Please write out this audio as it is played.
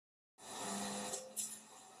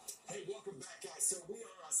welcome back, guys. So we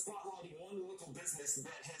are spotlighting one local business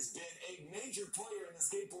that has been a major player in the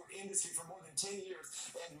skateboard industry for more than 10 years,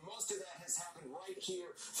 and most of that has happened right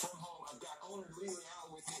here from home. I've got owner Lee Leal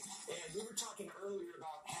with me, and we were talking earlier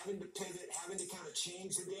about having to pivot, having to kind of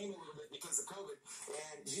change the game a little bit because of COVID,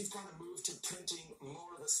 and you've kind of moved to printing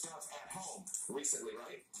more of the stuff at home recently,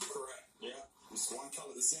 right? Correct, yeah. It's one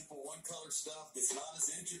color, the simple one-color stuff. It's not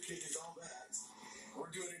as intricate as all that. We're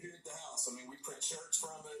doing it here at the house. I mean, we print shirts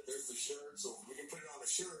from it. There's the shirt, so we can put it on a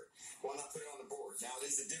shirt. Why not put it on the board? Now, it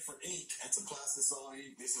is a different ink. That's a plasticine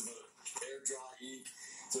ink. This is a air dry ink,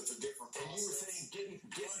 so it's a different process. And you were saying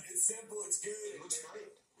it's simple, it's good. It looks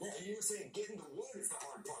great. Yeah, and you were saying getting the wood is the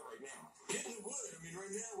hard part right now. Getting the wood. I mean,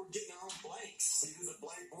 right now we're getting our own blanks. See, there's a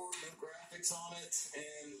blank board, no graphics on it,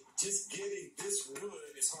 and just getting this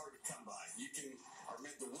wood is hard to come by.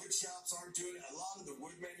 The wood shops aren't doing it. A lot of the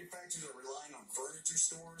wood manufacturers are relying on furniture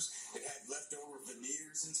stores that have leftover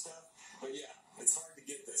veneers and stuff. But yeah, it's hard to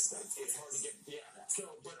get this stuff. It's hard to get, yeah.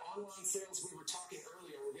 So, but online sales, we were talking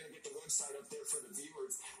earlier, we're going to get the website up there for the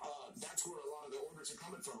viewers. That's where a lot of the orders are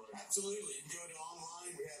coming from right now. Absolutely. You can go to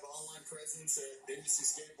online. We have online presence at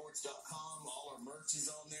embassyskateboards.com. All our merch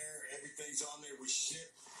is on there. Everything's on there. We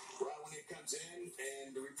ship right when it comes in,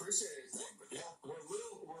 and we appreciate everything. But yeah, we're a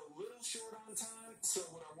little short on time. So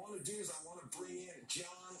what I want to do is I want to bring in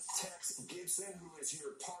John Tex Gibson, who is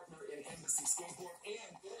your partner in Embassy Skateboard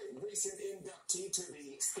and recent inductee to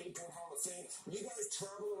the Skateboard Hall of Fame. You guys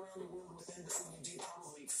travel around the world with Embassy. You do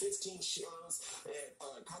probably 15 shows at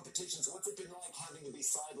competitions. What's it been like having to be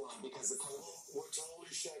sidelined because of COVID? We're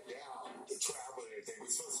totally shut down to travel and everything.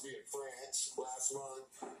 We're supposed to be in France last month,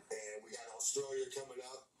 and we got Australia coming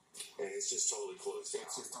up. And it's just totally closed down.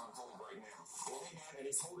 It's just on hold right now. Well, hey, man, and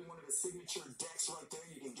he's holding one of his signature decks right there.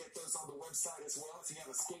 You can get those on the website as well. If you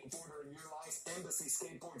have a skateboarder in your life,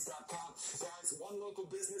 embassyskateboards.com. Guys, one local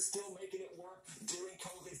business still making it work during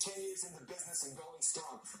COVID, 10 years in the business and going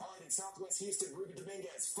strong. All right, in Southwest Houston, Ruben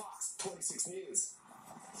Dominguez, Fox 12.